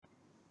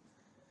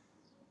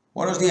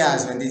Buenos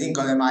días,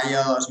 25 de mayo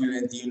de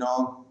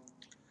 2021.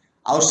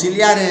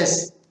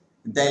 Auxiliares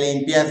de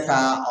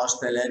limpieza,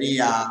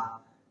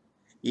 hostelería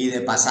y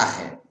de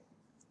pasaje.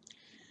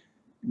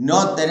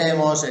 No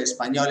tenemos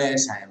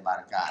españoles a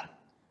embarcar.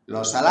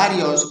 Los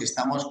salarios que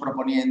estamos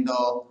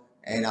proponiendo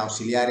en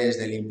auxiliares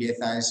de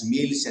limpieza es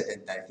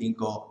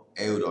 1.075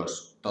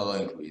 euros,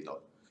 todo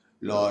incluido.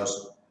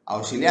 Los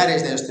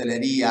auxiliares de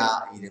hostelería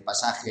y de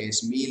pasaje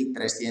es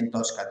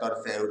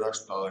 1.314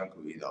 euros, todo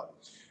incluido.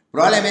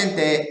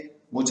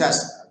 Probablemente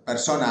muchas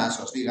personas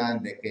os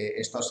digan de que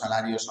estos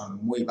salarios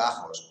son muy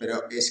bajos,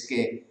 pero es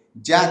que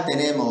ya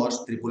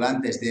tenemos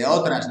tripulantes de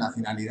otras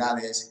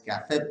nacionalidades que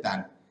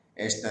aceptan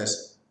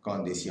estas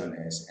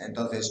condiciones.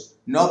 Entonces,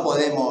 no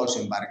podemos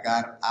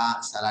embarcar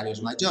a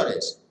salarios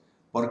mayores,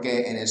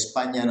 porque en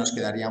España nos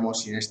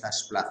quedaríamos sin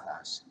estas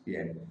plazas.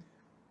 Bien.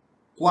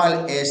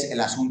 ¿Cuál es el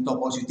asunto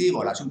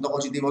positivo? El asunto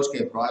positivo es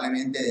que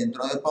probablemente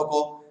dentro de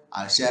poco,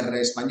 al ser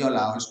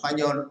española o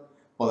español,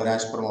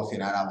 podrás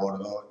promocionar a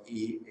bordo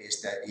y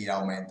ir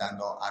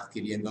aumentando,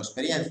 adquiriendo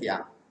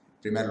experiencia,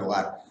 en primer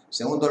lugar. En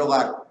segundo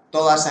lugar,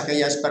 todas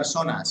aquellas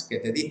personas que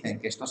te dicen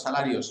que estos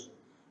salarios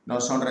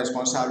no son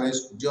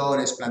responsables, yo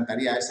les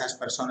plantearía a esas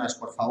personas,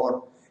 por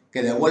favor,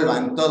 que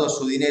devuelvan todo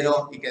su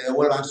dinero y que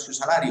devuelvan su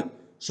salario,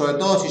 sobre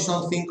todo si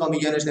son 5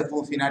 millones de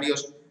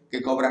funcionarios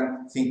que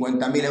cobran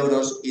 50.000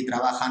 euros y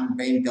trabajan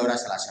 20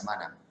 horas a la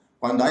semana.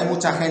 Cuando hay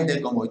mucha gente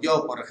como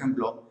yo, por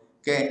ejemplo,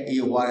 que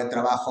igual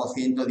trabajo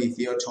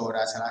 118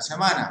 horas a la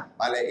semana,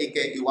 ¿vale? Y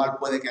que igual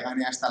puede que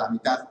gane hasta la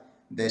mitad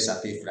de esa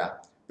cifra.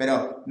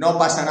 Pero no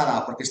pasa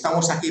nada, porque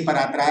estamos aquí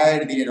para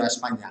traer dinero a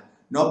España,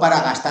 no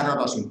para gastarnos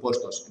los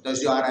impuestos.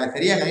 Entonces yo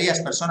agradecería que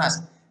aquellas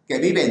personas que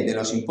viven de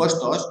los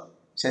impuestos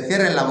se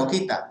cierren la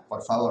boquita,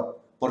 por favor,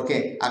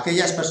 porque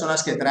aquellas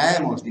personas que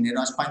traemos dinero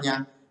a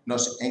España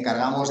nos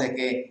encargamos de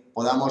que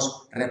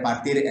podamos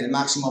repartir el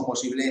máximo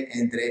posible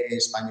entre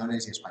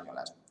españoles y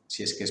españolas,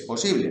 si es que es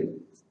posible.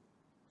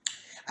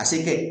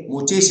 Así que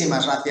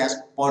muchísimas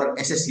gracias por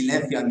ese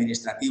silencio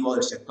administrativo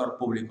del sector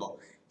público,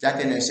 ya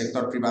que en el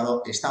sector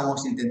privado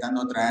estamos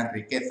intentando traer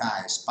riqueza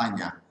a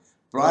España.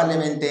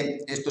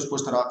 Probablemente estos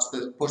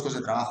puestos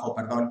de trabajo,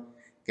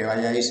 que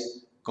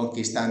vayáis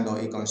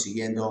conquistando y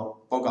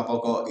consiguiendo, poco a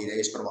poco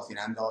iréis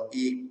promocionando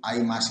y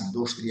hay más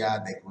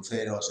industria de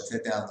cruceros,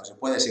 etcétera, donde se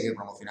puede seguir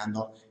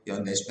promocionando y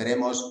donde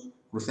esperemos,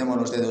 crucemos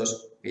los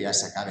dedos, que ya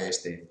se acabe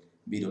este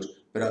virus.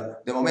 Pero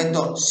de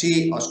momento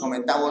sí os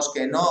comentamos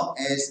que no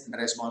es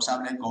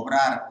responsable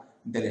cobrar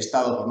del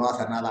Estado por no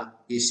hacer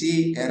nada y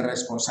sí es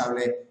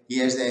responsable y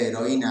es de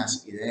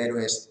heroínas y de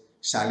héroes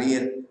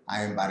salir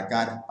a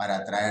embarcar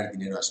para traer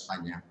dinero a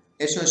España.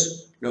 Eso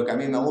es lo que a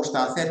mí me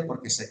gusta hacer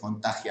porque se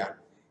contagia.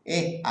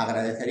 Y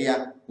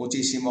agradecería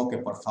muchísimo que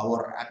por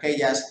favor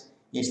aquellas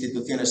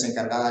instituciones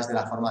encargadas de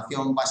la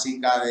formación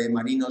básica de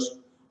marinos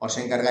os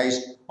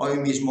encargáis hoy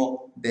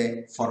mismo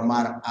de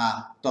formar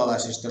a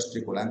todos estos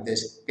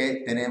tripulantes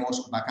que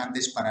tenemos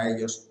vacantes para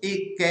ellos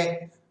y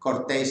que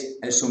cortéis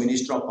el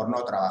suministro por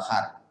no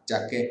trabajar,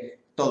 ya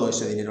que todo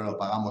ese dinero lo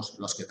pagamos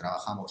los que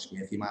trabajamos y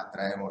encima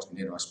traemos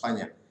dinero a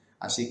España.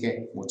 Así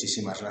que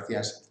muchísimas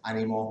gracias,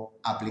 ánimo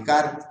a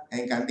aplicar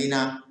en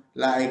Cantina,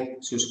 like,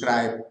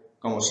 subscribe,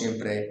 como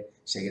siempre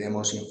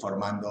seguiremos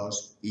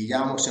informándoos y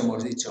ya os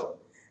hemos dicho,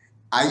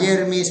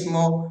 ayer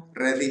mismo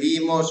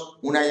recibimos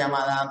una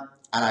llamada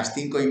a las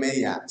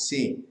 5:30,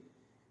 sí,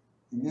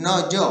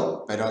 no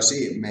yo, pero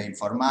sí, me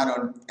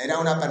informaron, era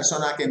una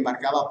persona que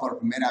embarcaba por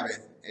primera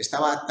vez,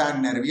 estaba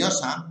tan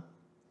nerviosa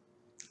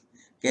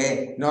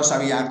que no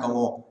sabía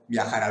cómo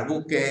viajar al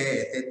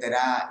buque,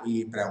 etcétera,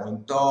 y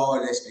preguntó,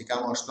 le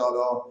explicamos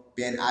todo.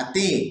 Bien, a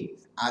ti,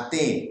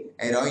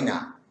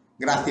 heroína,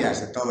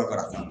 gracias de todo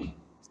corazón.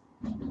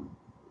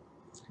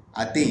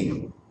 A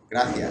ti,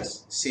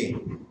 gracias, sí.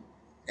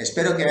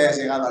 Espero que hayas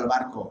llegado al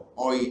barco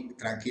hoy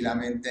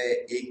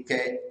tranquilamente y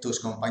que tus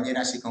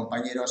compañeras y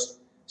compañeros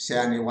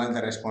sean igual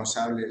de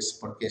responsables,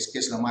 porque es que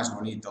es lo más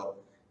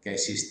bonito que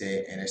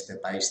existe en este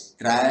país,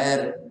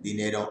 traer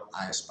dinero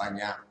a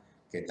España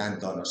que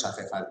tanto nos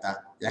hace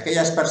falta. Y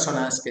aquellas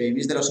personas que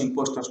vivís de los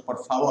impuestos,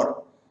 por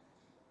favor,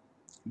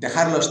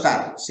 dejarlo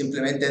estar,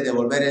 simplemente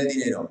devolver el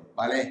dinero,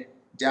 ¿vale?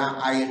 Ya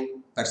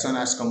hay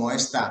personas como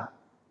esta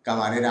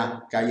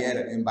camarera que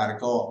ayer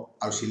embarcó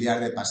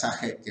auxiliar de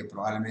pasaje que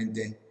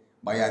probablemente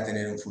vaya a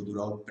tener un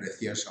futuro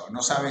precioso.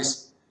 No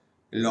sabes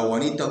lo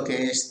bonito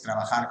que es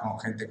trabajar con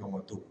gente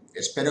como tú.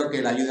 Espero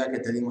que la ayuda que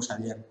te dimos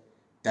ayer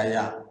te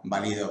haya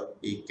valido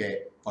y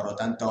que, por lo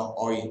tanto,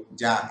 hoy,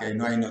 ya que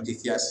no hay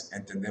noticias,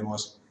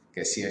 entendemos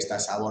que sí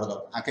estás a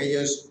bordo.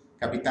 Aquellos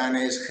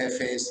capitanes,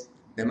 jefes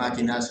de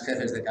máquinas,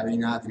 jefes de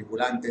cabina,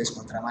 tripulantes,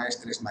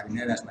 contramaestres,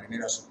 marineras,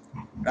 marineros,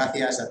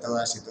 gracias a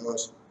todas y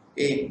todos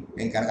y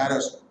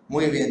encargaros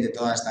muy bien de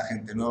toda esta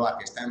gente nueva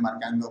que está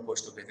embarcando,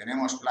 puesto que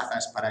tenemos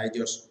plazas para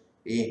ellos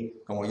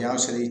y, como ya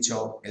os he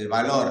dicho, el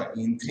valor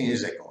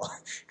intrínseco,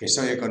 que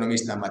soy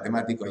economista,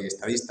 matemático y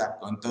estadista,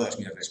 con todos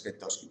mis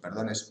respetos y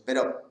perdones,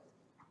 pero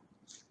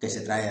que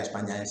se trae a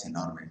España es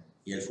enorme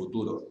y el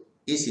futuro.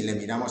 Y si le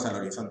miramos al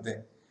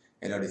horizonte,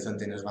 el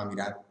horizonte nos va a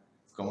mirar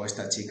como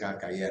esta chica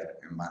que ayer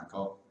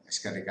embarcó. Es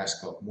que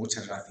ricasco,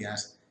 muchas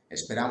gracias.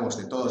 Esperamos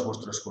de todos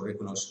vuestros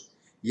currículos.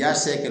 Ya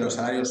sé que los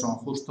salarios son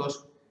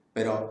justos,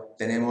 pero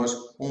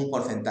tenemos un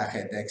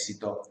porcentaje de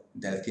éxito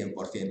del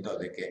 100%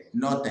 de que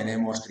no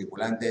tenemos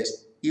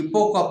tripulantes y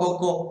poco a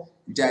poco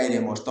ya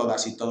iremos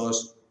todas y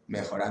todos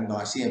mejorando.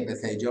 Así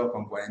empecé yo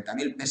con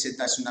 40.000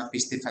 pesetas en una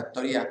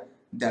piscifactoría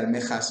de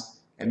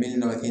almejas en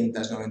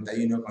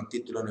 1991 con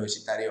título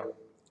universitario.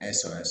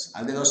 Eso es.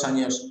 Al de 2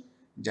 años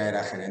ya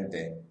era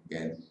gerente.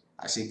 Bien.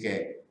 Así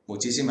que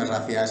muchísimas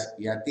gracias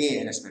y a ti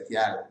en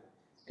especial,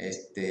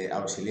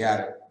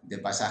 auxiliar de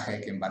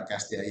pasaje que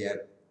embarcaste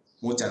ayer.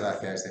 Muchas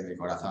gracias de mi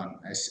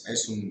corazón.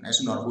 Es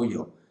un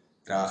orgullo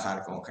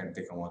trabajar con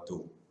gente como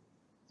tú.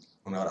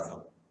 Un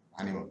abrazo.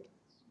 Ánimo.